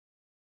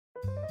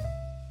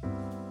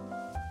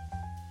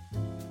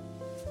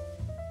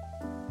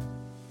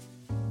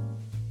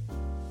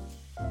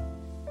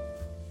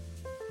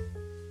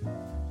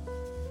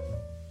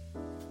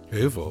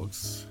Hey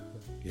folks,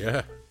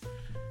 yeah,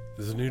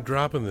 there's a new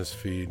drop in this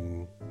feed,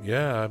 and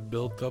yeah, I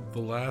built up the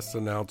last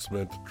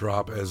announcement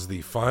drop as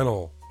the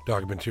final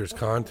Documenteers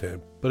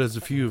content, but as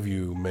a few of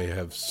you may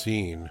have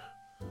seen,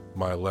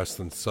 my less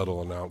than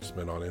subtle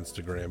announcement on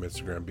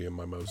Instagram being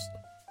my most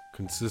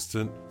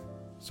consistent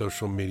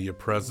social media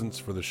presence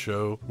for the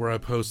show, where I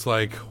post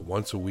like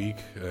once a week,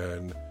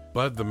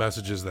 but the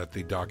message is that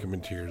the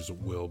Documenteers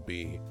will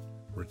be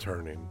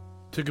returning.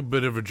 Took a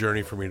bit of a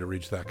journey for me to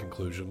reach that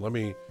conclusion. Let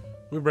me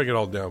break it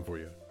all down for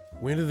you.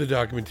 We ended the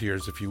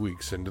Documenteers a few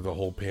weeks into the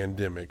whole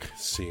pandemic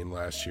scene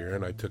last year,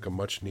 and I took a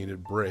much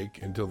needed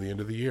break until the end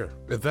of the year.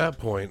 At that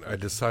point, I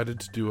decided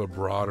to do a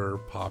broader,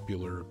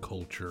 popular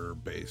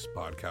culture-based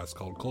podcast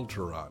called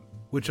Culture Rot,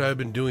 which I have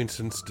been doing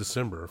since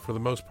December. For the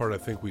most part, I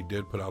think we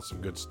did put out some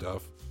good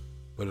stuff,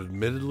 but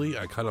admittedly,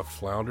 I kind of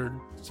floundered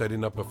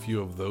setting up a few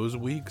of those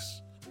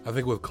weeks. I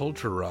think with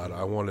Culture Rot,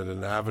 I wanted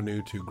an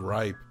avenue to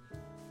gripe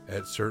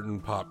at certain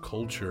pop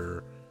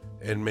culture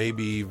and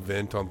maybe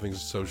vent on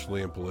things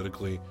socially and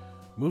politically,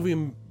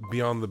 moving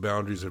beyond the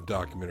boundaries of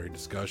documentary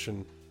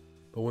discussion.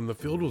 But when the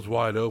field was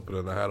wide open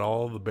and I had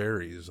all the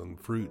berries and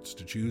fruits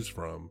to choose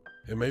from,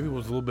 it maybe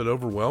was a little bit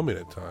overwhelming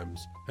at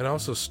times. And I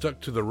also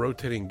stuck to the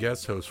rotating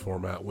guest host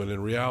format when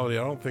in reality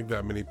I don't think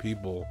that many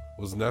people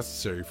was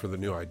necessary for the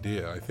new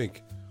idea. I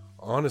think,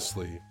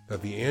 honestly,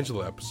 that the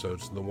Angela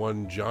episodes and the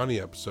one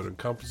Johnny episode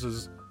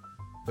encompasses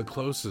the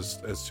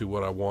closest as to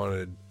what I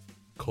wanted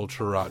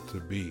Culture Rot to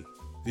be.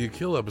 The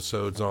Akil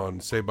episodes on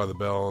Saved by the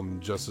Bell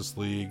and Justice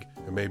League,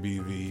 and maybe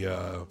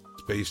the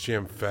Space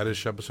Jam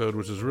fetish episode,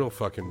 which is real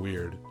fucking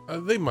weird.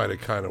 They might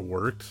have kind of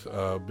worked,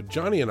 but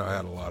Johnny and I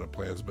had a lot of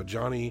plans, but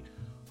Johnny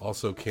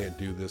also can't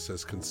do this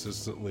as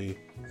consistently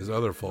as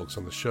other folks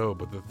on the show,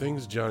 but the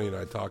things Johnny and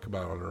I talk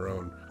about on our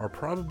own are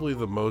probably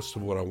the most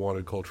of what I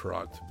wanted Culture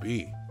Rot to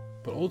be.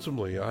 But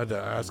ultimately, I had to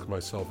ask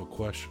myself a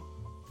question.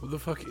 What the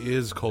fuck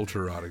is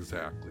Culture Rot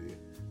exactly?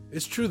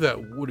 It's true that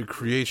what a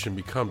creation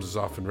becomes is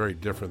often very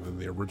different than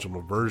the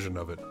original version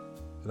of it,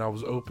 and I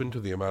was open to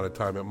the amount of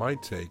time it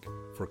might take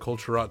for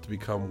Culture Rot to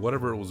become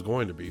whatever it was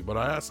going to be. But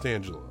I asked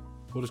Angela,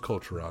 what is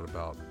Culture Rot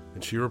about?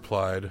 And she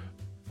replied,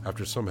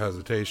 after some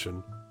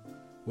hesitation,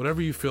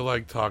 whatever you feel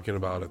like talking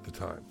about at the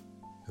time.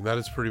 And that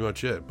is pretty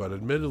much it. But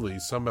admittedly,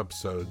 some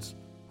episodes,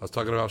 I was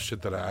talking about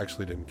shit that I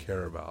actually didn't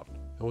care about.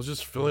 I was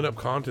just filling up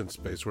content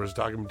space, whereas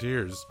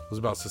Documenteers was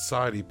about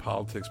society,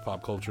 politics,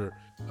 pop culture.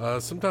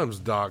 Sometimes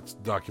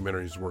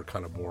documentaries were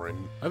kind of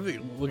boring. I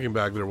think, looking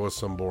back, there was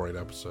some boring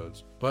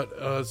episodes.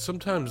 But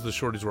sometimes the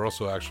shorties were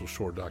also actual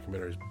short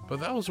documentaries. But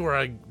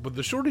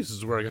the shorties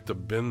is where I got to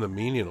bend the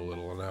meaning a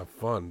little and have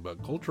fun.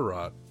 But Culture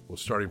Rot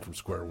was starting from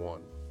square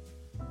one.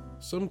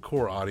 Some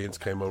core audience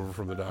came over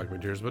from the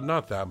Documenteers, but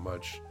not that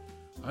much.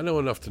 I know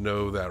enough to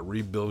know that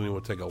rebuilding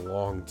would take a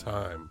long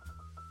time.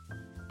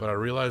 But I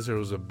realized there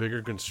was a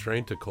bigger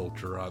constraint to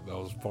Culture Rot that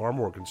was far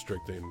more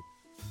constricting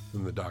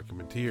than the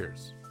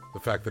Documenteers. The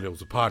fact that it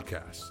was a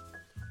podcast.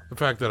 The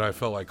fact that I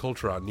felt like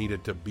Culture Rot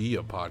needed to be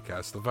a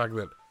podcast. The fact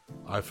that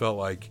I felt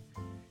like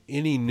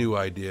any new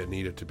idea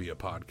needed to be a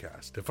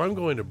podcast. If I'm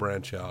going to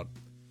branch out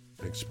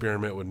and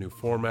experiment with new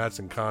formats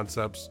and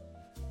concepts,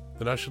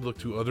 then I should look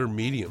to other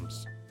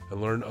mediums and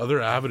learn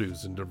other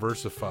avenues and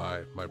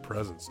diversify my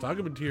presence.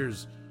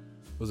 Documenteers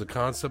was a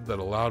concept that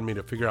allowed me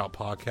to figure out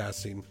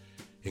podcasting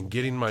and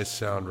getting my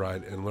sound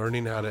right and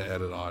learning how to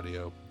edit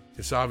audio.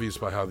 It's obvious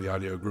by how the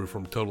audio grew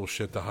from total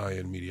shit to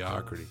high-end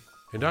mediocrity.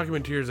 And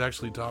Documenteers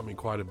actually taught me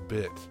quite a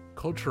bit.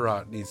 Culture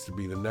Rot needs to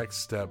be the next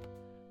step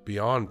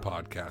beyond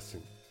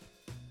podcasting.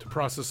 To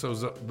process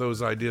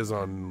those ideas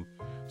on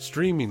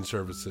streaming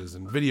services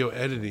and video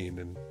editing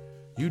and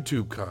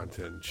YouTube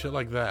content, shit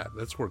like that.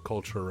 That's where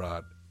Culture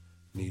Rot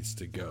needs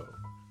to go.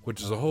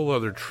 Which is a whole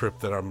other trip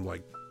that I'm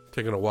like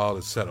taking a while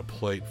to set a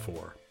plate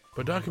for.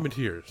 But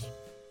Documenteers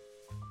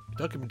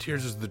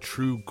is the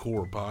true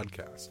core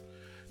podcast.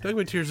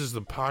 Documenteers is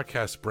the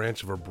podcast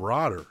branch of a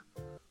broader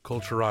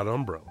Culture Rot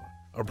umbrella.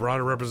 A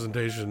broader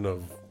representation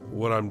of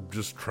what I'm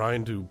just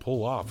trying to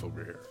pull off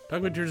over here.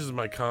 Documenteers is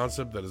my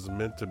concept that is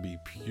meant to be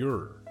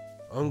pure,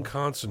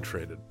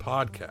 unconcentrated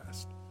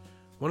podcast.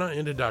 When I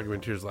ended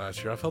Documenteers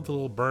last year, I felt a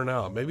little burnt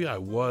out. Maybe I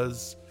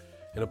was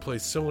in a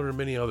place similar to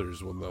many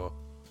others when the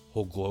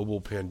whole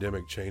global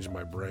pandemic changed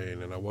my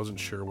brain and I wasn't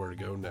sure where to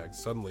go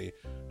next. Suddenly,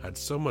 I had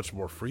so much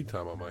more free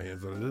time on my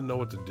hands that I didn't know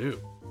what to do.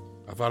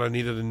 I thought I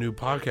needed a new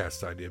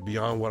podcast idea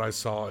beyond what I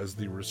saw as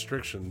the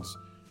restrictions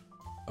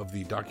of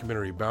the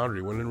documentary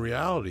boundary, when in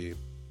reality,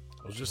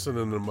 I was just in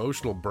an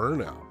emotional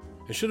burnout.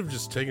 I should have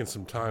just taken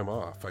some time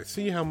off. I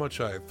see how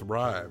much I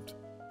thrived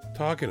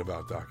talking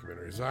about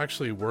documentaries. I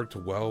actually worked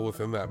well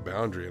within that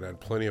boundary and had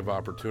plenty of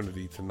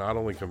opportunity to not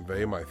only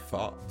convey my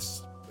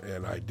thoughts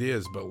and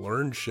ideas, but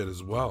learn shit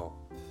as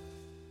well.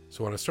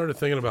 So when I started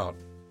thinking about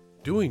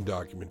doing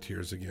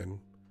Documenteers again,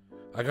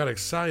 I got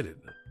excited.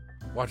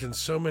 Watching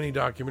so many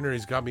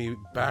documentaries got me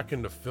back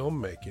into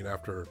filmmaking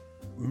after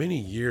many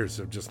years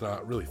of just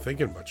not really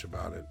thinking much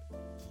about it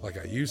like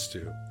I used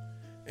to.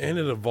 And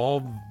it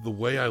evolved the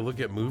way I look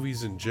at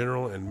movies in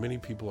general, and many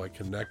people I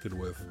connected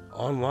with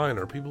online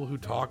are people who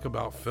talk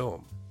about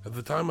film. At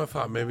the time I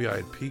thought maybe I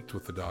had peaked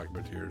with the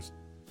Documenteers,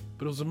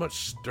 but it was a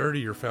much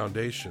sturdier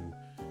foundation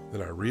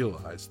than I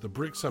realized. The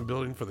bricks I'm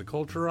building for the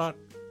Culture Rot,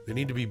 they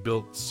need to be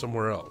built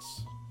somewhere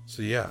else.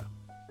 So yeah,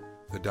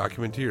 the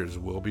Documenteers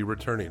will be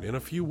returning in a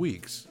few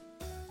weeks,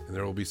 and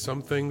there will be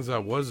some things I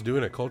was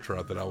doing at Culture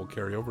Rot that I will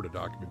carry over to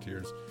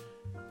Documenteers.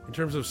 In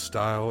terms of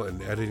style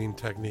and editing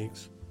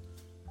techniques,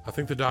 I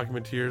think the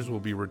Documenteers will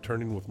be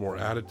returning with more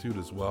attitude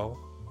as well.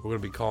 We're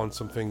going to be calling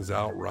some things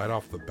out right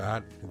off the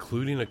bat,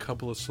 including a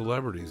couple of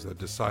celebrities that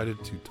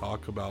decided to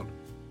talk about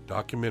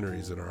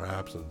documentaries in our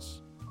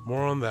absence.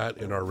 More on that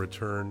in our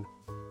return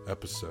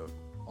episode.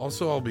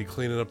 Also, I'll be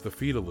cleaning up the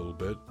feed a little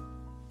bit.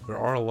 There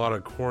are a lot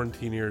of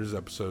Quarantineers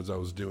episodes I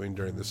was doing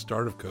during the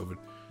start of COVID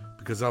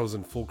because I was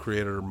in full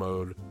creator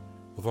mode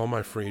with all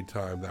my free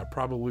time. That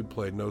probably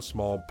played no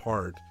small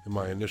part in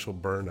my initial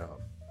burnout.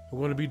 I'm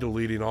going to be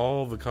deleting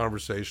all the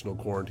conversational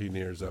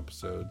Quarantineers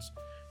episodes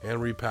and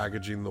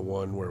repackaging the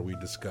one where we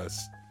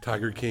discuss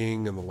Tiger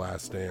King and The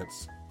Last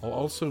Dance. I'll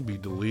also be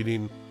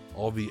deleting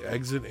all the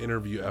exit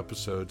interview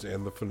episodes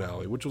and the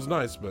finale, which was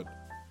nice, but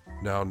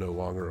now no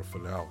longer a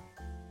finale.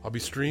 I'll be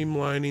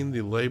streamlining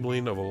the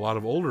labeling of a lot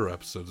of older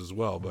episodes as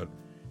well, but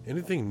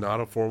anything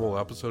not a formal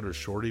episode or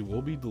shorty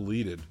will be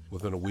deleted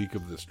within a week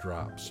of this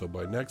drop. So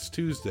by next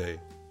Tuesday,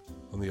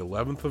 on the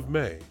 11th of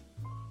May,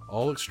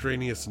 all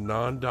extraneous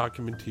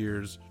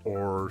non-Documenteers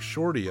or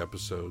shorty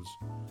episodes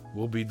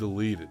will be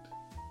deleted,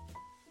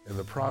 and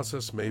the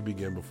process may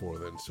begin before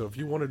then. So if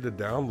you wanted to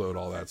download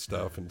all that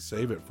stuff and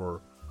save it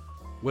for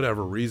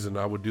whatever reason,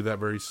 I would do that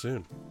very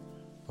soon.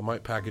 I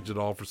might package it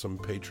all for some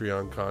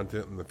Patreon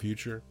content in the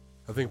future.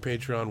 I think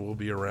Patreon will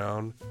be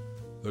around.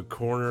 The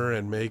corner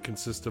and may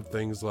consist of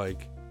things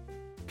like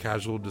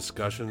casual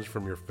discussions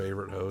from your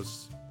favorite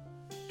hosts,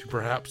 to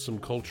perhaps some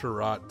Culture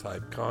Rot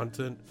type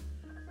content,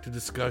 to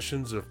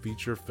discussions of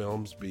feature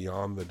films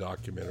beyond the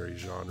documentary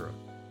genre.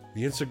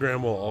 The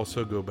Instagram will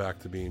also go back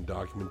to being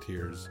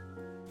Documenteers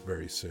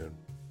very soon.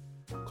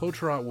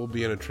 Culture Rot will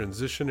be in a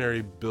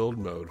transitionary build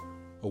mode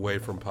away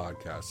from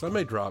podcasts. I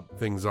may drop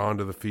things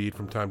onto the feed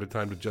from time to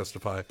time to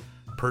justify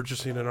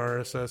purchasing an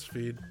RSS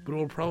feed, but it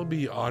will probably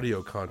be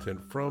audio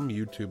content from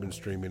YouTube and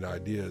streaming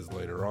ideas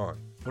later on.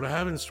 What I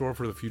have in store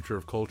for the future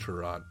of Culture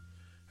Rot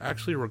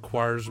actually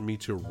requires me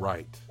to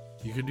write.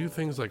 You can do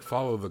things like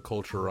follow the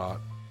Culture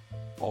Rot,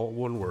 all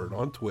one word,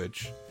 on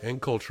Twitch, and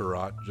Culture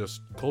Rot,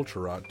 just Culture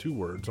Rot, 2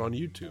 words, on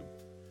YouTube.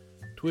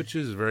 Twitch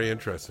is very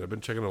interesting. I've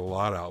been checking it a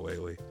lot out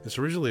lately. It's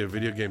originally a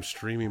video game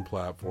streaming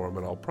platform,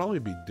 and I'll probably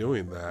be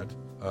doing that,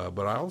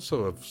 but I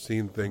also have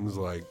seen things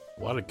like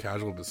a lot of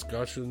casual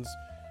discussions,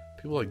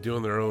 people like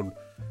doing their own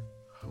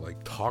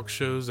like talk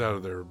shows out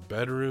of their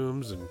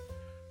bedrooms, and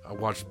I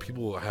watched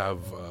people have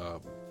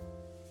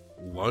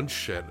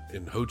lunch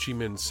in Ho Chi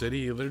Minh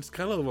City. There's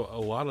kind of a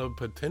lot of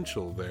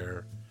potential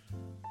there.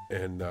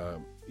 And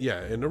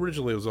and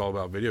originally it was all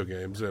about video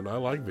games, and I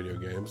like video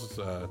games,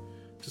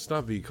 just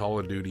not the Call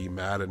of Duty,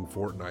 Madden,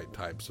 Fortnite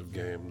types of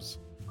games.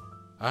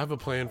 I have a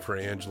plan for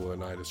Angela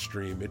and I to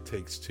stream It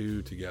Takes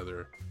Two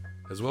together,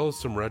 as well as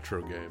some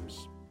retro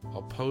games.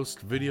 I'll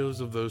post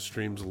videos of those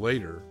streams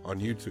later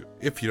on YouTube,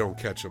 if you don't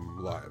catch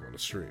them live on a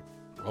stream.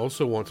 I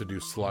also want to do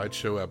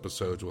slideshow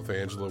episodes with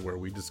Angela where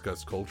we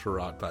discuss Culture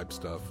Rot type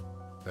stuff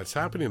that's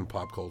happening in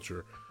pop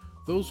culture.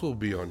 Those will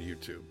be on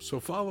YouTube, so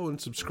follow and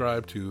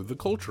subscribe to The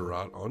Culture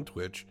Rot on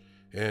Twitch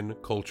and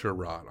Culture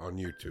Rot on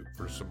YouTube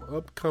for some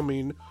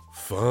upcoming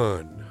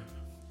fun.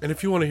 And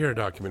if you want to hear a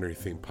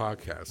documentary-themed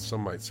podcast,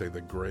 some might say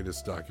the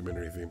greatest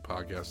documentary-themed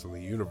podcast in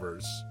the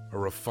universe, a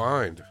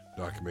refined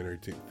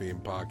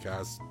documentary-themed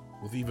podcast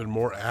with even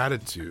more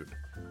attitude,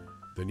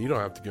 then you don't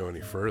have to go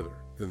any further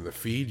than the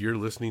feed you're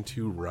listening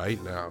to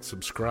right now.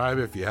 Subscribe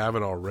if you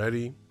haven't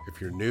already.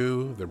 If you're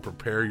new, then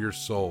prepare your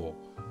soul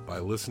by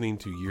listening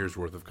to years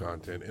worth of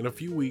content. In a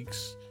few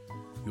weeks,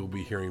 you'll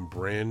be hearing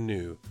brand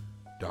new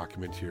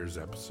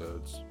Documenteers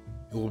episodes.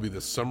 It will be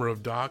the summer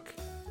of Doc,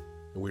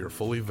 and we are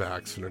fully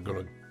vaxxed and are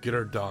going to get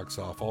our docs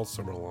off all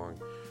summer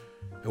long.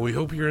 And we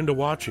hope you're into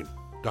watching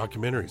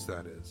documentaries,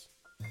 that is.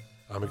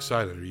 I'm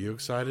excited. Are you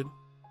excited?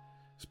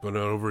 It's been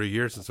over a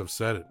year since I've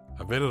said it.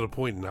 I've made it a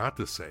point not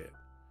to say it.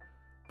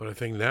 But I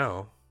think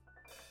now,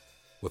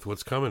 with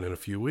what's coming in a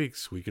few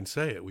weeks, we can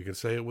say it. We can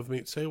say it with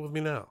me. Say it with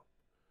me now.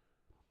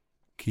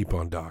 Keep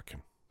on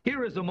docking.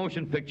 Here is a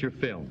motion picture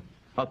film,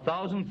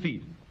 1,000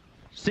 feet,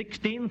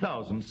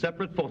 16,000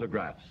 separate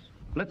photographs.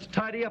 Let's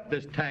tidy up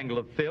this tangle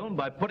of film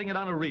by putting it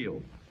on a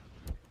reel.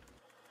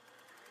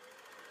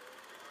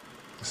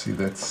 See,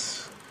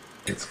 that's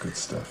good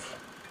stuff.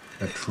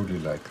 I truly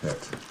like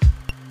that.